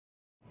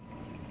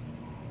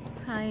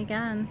Hi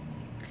again.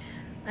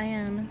 I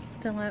am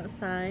still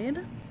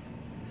outside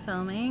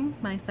filming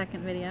my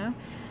second video.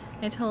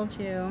 I told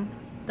you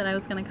that I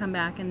was going to come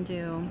back and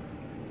do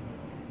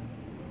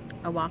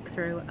a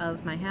walkthrough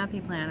of my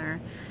Happy Planner,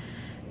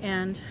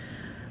 and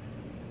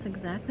it's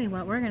exactly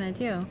what we're going to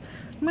do.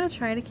 I'm going to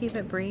try to keep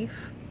it brief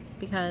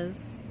because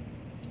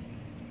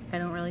I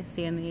don't really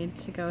see a need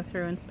to go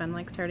through and spend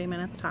like 30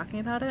 minutes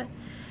talking about it.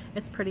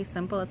 It's pretty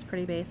simple, it's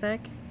pretty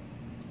basic.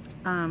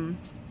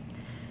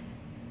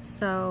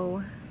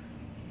 So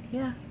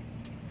yeah,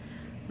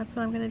 that's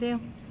what I'm gonna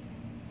do.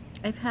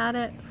 I've had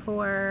it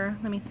for,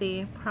 let me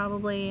see,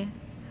 probably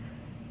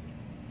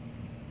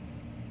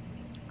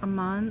a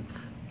month,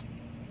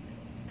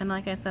 and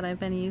like I said, I've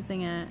been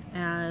using it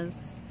as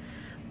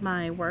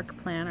my work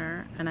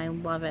planner, and I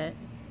love it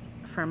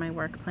for my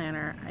work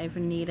planner. I've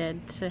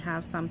needed to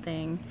have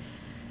something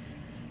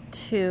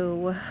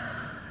to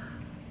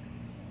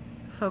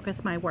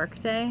focus my work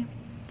day,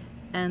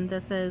 and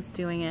this is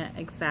doing it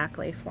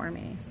exactly for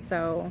me.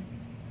 So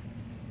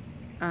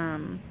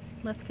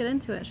let's get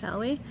into it, shall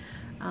we?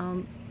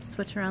 I'll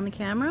switch around the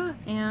camera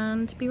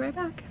and be right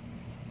back.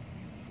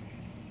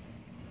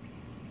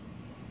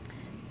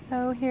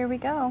 So here we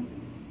go.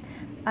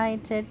 I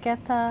did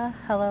get the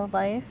Hello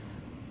Life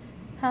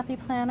Happy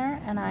Planner,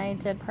 and I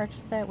did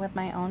purchase it with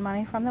my own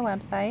money from the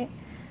website.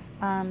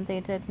 They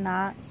did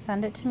not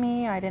send it to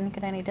me. I didn't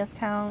get any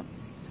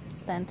discounts.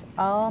 Spent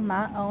all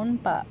my own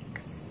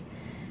bucks.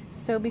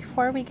 So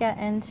before we get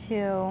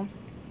into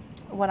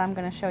what I'm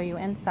going to show you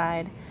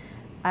inside,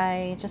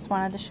 I just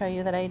wanted to show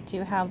you that I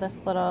do have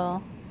this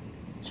little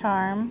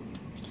charm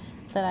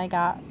that I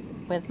got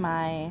with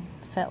my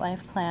Fit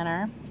Life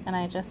planner, and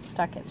I just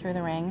stuck it through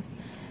the rings.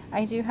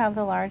 I do have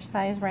the large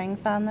size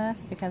rings on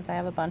this because I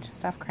have a bunch of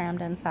stuff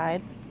crammed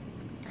inside.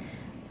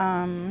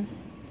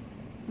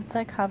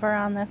 The cover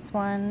on this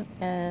one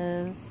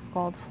is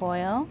gold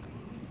foil,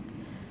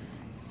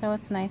 so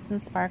it's nice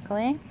and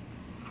sparkly.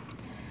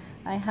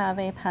 I have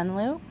a pen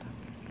loop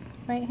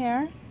right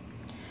here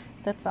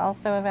that's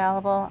also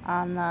available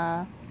on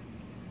the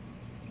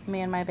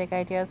Me and My Big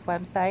Ideas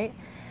website.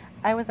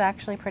 I was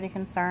actually pretty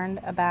concerned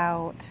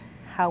about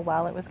how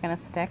well it was going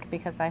to stick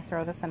because I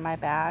throw this in my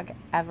bag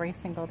every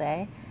single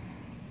day,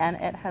 and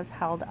it has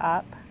held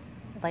up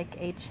like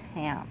a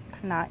champ.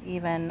 Not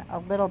even a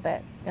little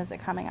bit is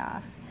it coming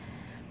off.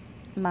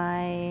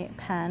 My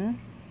pen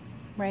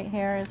right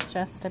here is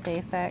just a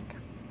basic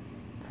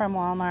from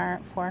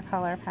Walmart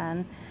 4-color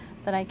pen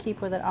that I keep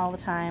with it all the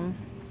time,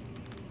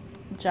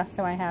 just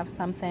so I have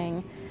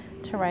something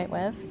to write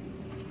with.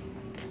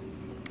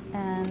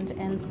 And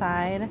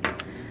inside,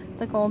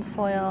 the gold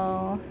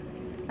foil,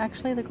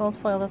 actually the gold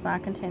foil does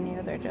not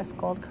continue, they're just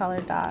gold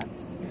colored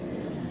dots.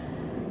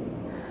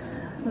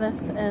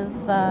 This is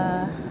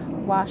the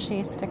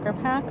washi sticker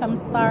pack. I'm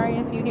sorry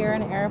if you hear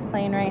an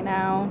airplane right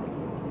now.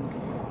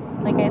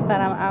 Like I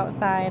said, I'm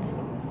outside.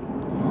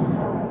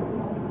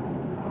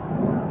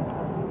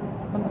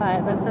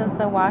 But this is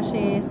the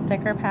washi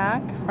sticker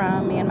pack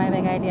from Me and My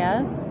Big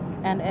Ideas,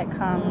 and it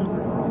comes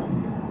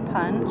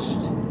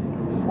punched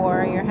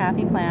for your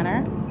Happy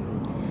Planner.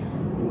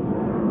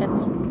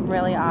 It's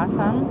really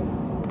awesome.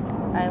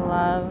 I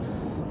love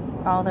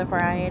all the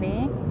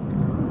variety.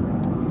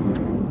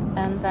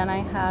 And then I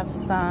have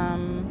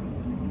some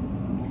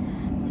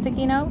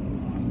sticky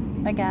notes,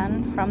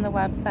 again from the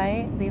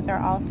website. These are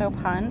also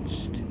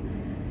punched,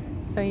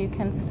 so you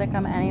can stick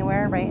them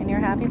anywhere right in your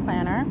Happy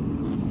Planner.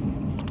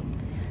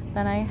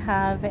 Then I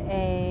have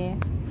a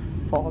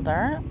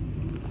folder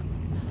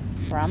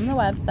from the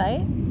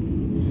website,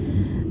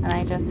 and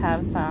I just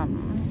have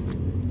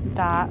some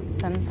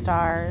dots and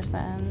stars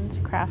and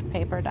craft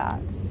paper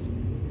dots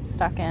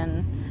stuck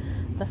in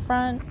the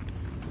front,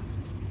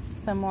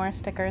 some more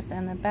stickers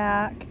in the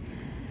back.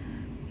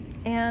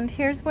 And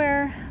here's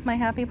where my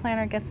Happy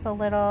Planner gets a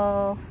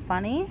little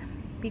funny,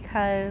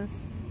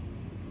 because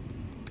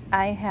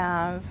I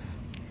have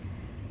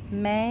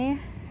May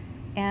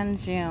and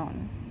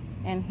June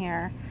in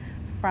here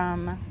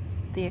from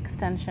the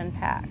extension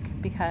pack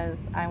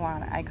because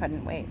I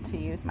couldn't wait to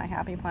use my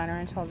Happy Planner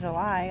until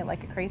July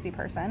like a crazy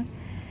person.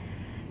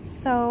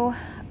 So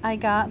I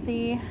got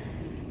the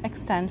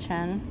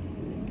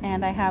extension,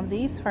 and I have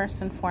these first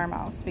and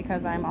foremost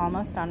because I'm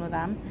almost done with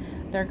them.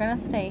 They're gonna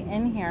stay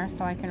in here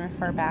so I can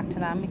refer back to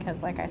them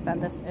because, like I said,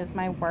 this is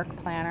my work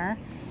planner,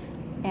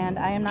 and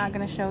I am not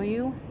gonna show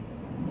you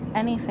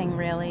anything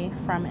really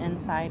from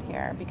inside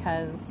here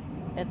because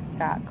it's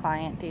got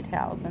client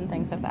details and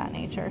things of that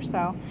nature.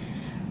 So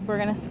we're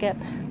gonna skip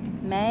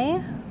May,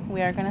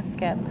 we are gonna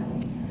skip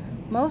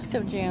most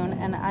of June,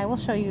 and I will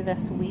show you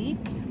this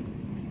week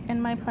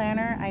in my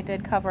planner. I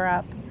did cover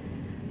up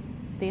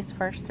these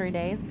first 3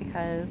 days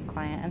because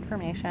client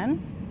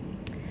information.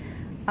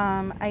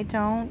 I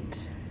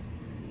don't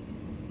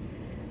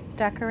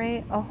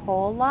decorate a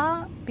whole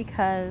lot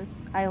because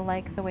I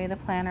like the way the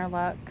planner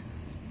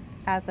looks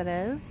as it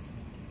is.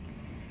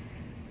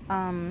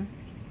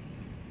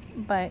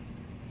 But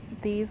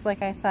these,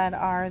 like I said,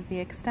 are the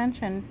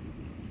extension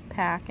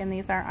pack, and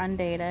these are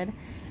undated,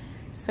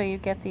 so you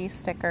get these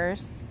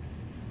stickers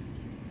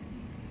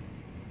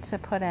to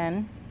put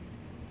in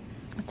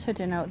to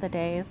denote the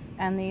days.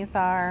 And these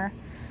are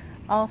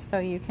also,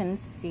 you can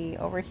see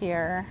over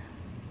here,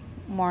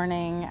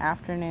 morning,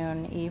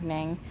 afternoon,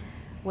 evening,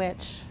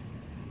 which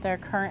their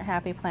current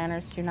Happy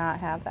Planners do not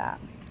have that.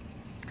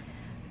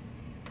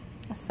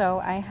 So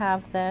I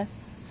have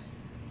this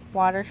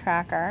water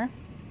tracker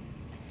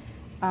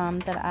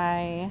that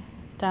I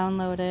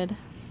downloaded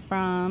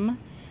from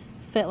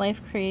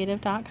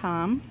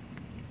fitlifecreative.com,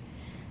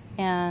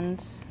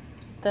 and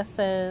this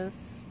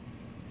is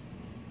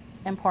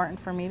important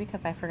for me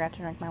because I forgot to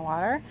drink my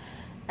water,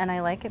 and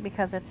I like it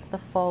because it's the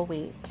full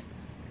week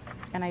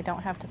and I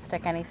don't have to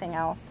stick anything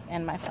else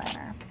in my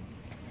planner.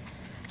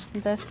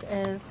 This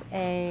is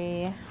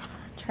a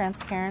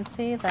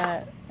transparency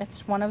that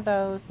it's one of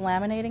those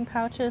laminating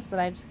pouches that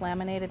I just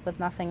laminated with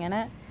nothing in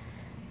it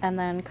and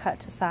then cut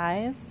to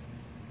size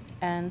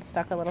and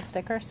stuck a little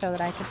sticker so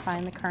that I could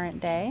find the current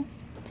day.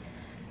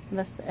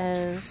 This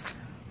is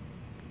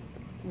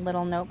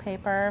little note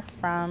paper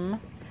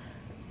from,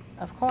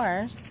 of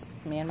course,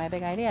 me and my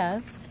big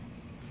ideas.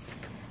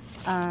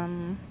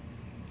 And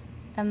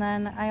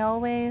then I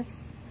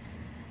always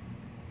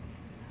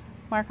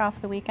mark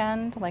off the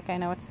weekend, like I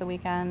know it's the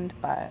weekend,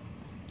 but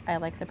I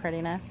like the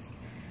prettiness.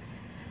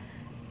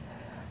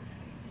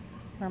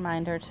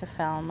 Reminder to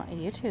film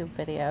YouTube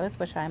videos,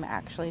 which I'm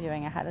actually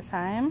doing ahead of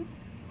time.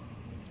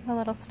 A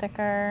little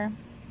sticker,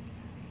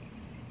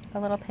 a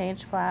little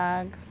page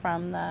flag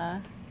from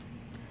the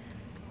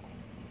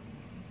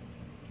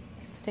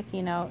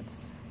sticky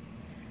notes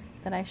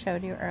that I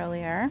showed you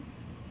earlier.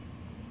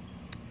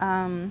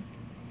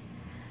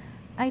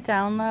 I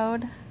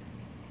download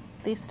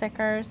these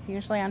stickers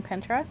usually on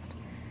Pinterest.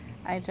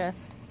 I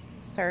just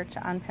search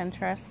on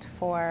Pinterest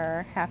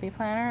for Happy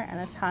Planner and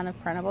a ton of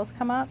printables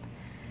come up.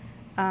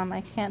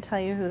 I can't tell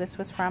you who this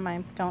was from.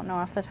 I don't know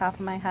off the top of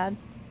my head.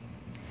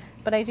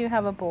 But I do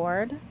have a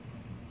board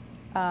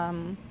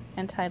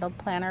entitled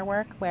Planner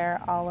Work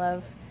where all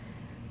of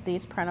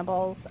these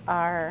printables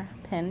are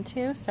pinned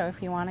to. So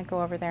if you want to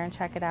go over there and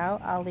check it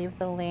out, I'll leave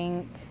the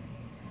link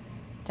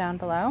down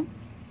below.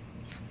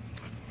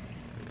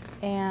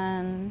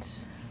 And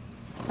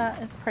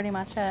that is pretty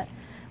much it.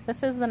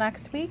 This is the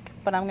next week,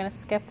 but I'm going to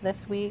skip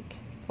this week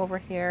over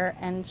here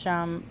and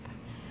jump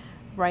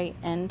right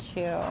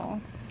into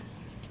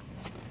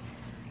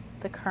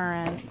the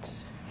current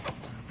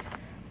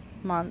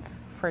month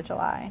for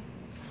July,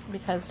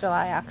 because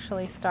July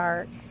actually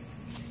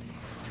starts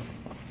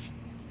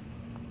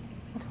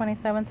the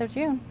 27th of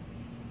June.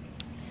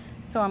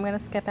 So I'm going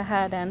to skip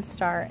ahead and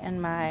start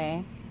in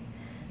my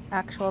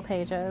actual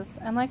pages.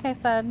 And like I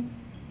said,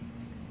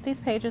 these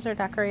pages are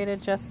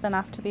decorated just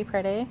enough to be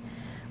pretty,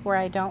 where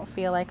I don't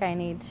feel like I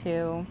need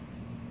to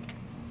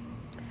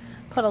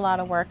put a lot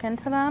of work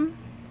into them.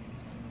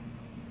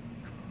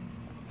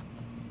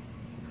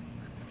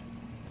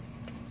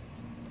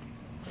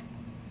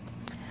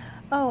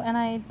 Oh, and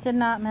I did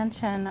not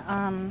mention,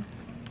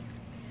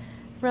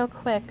 real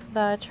quick,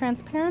 the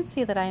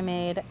transparency that I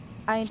made,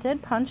 I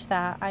did punch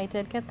that. I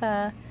did get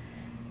the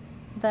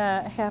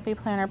Happy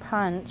Planner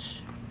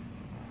punch,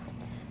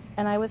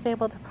 and I was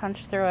able to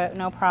punch through it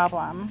no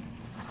problem.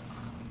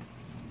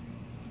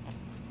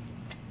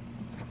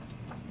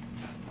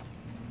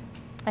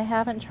 I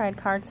haven't tried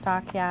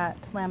cardstock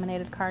yet,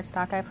 laminated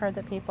cardstock. I've heard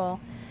that people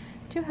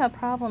do have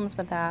problems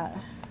with that.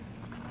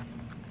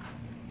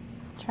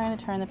 Trying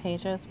to turn the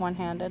pages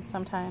one-handed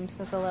sometimes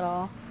is a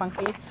little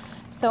funky.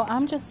 So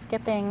I'm just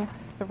skipping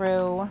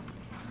through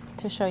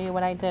to show you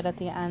what I did at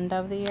the end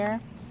of the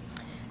year.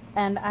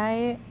 And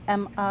I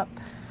am up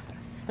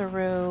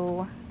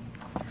through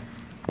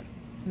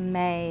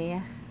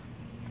May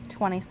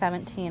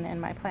 2017 in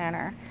my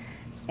planner.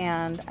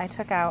 And I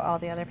took out all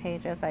the other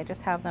pages. I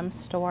just have them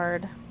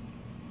stored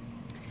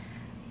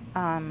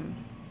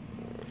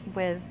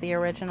with the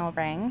original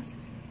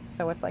rings.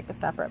 So it's like a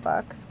separate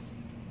book,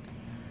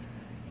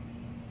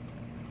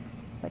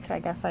 which I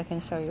guess I can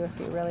show you if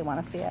you really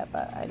want to see it,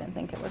 but I didn't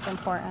think it was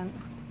important.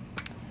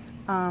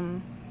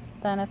 Then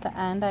at the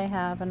end I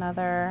have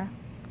another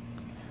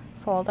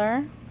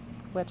folder,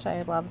 which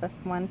I love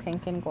this one,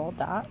 pink and gold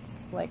dots,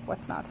 like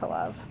what's not to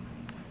love.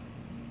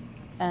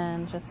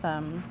 And just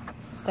some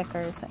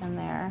stickers in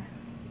there.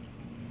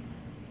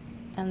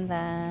 And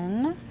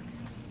then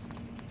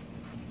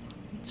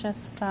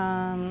just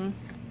some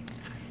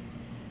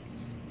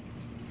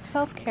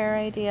self-care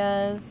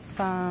ideas,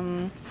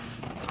 some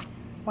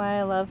why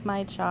I love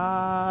my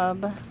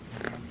job,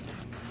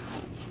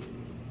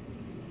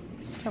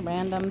 just a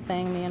random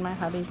thing me and my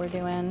hubby were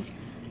doing,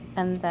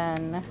 and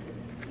then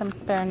some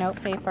spare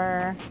note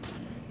paper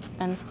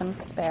and some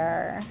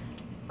spare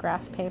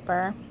graph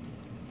paper.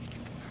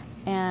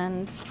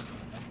 And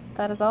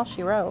that is all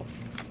she wrote,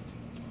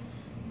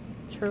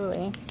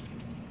 truly.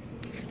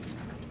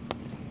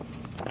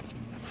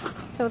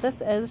 So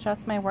this is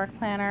just my work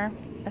planner,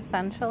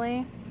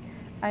 essentially.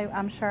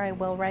 I'm sure I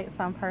will write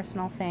some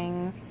personal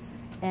things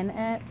in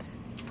it,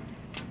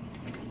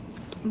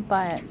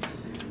 but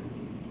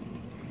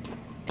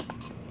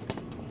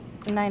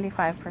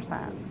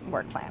 95%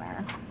 work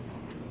planner.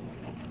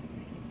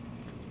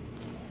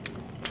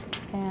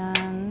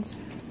 And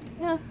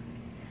yeah,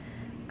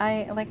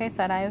 like I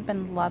said, I have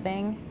been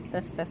loving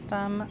this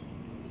system.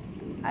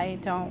 I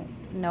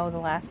don't know the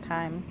last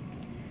time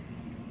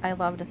I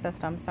loved a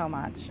system so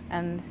much,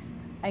 and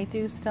I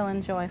do still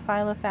enjoy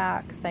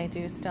Filofax. I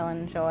do still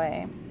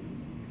enjoy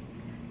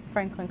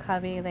Franklin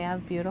Covey. They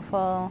have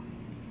beautiful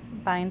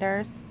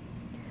binders,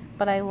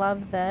 but I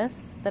love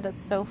this, that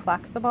it's so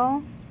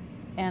flexible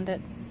and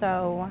it's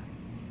so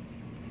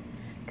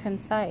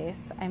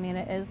concise. I mean,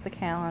 it is the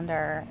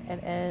calendar,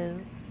 it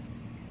is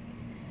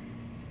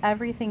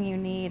everything you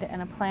need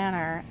in a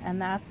planner, and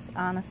that's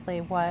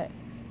honestly what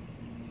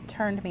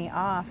turned me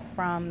off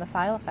from the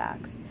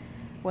Filofax,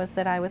 was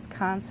that I was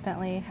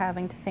constantly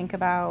having to think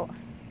about,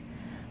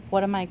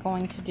 what am I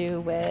going to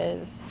do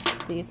with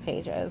these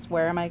pages?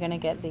 Where am I going to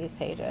get these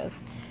pages?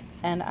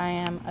 And I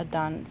am a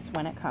dunce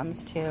when it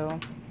comes to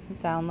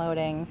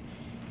downloading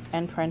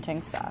and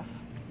printing stuff.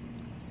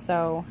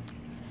 So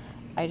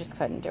I just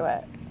couldn't do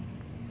it.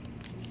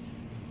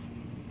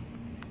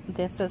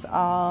 This is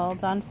all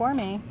done for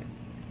me,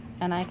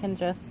 and I can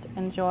just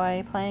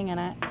enjoy playing in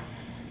it.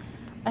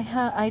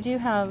 I do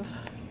have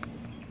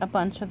a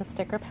bunch of the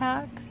sticker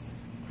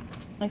packs.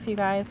 If you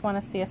guys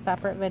want to see a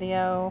separate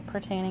video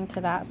pertaining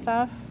to that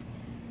stuff,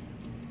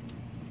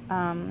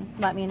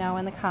 let me know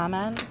in the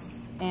comments,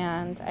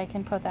 and I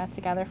can put that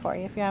together for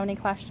you. If you have any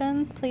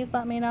questions, please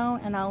let me know,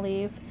 and I'll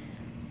leave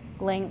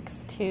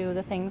links to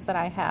the things that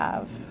I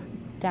have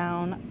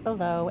down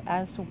below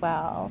as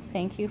well.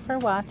 Thank you for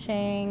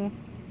watching.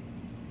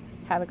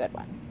 Have a good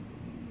one.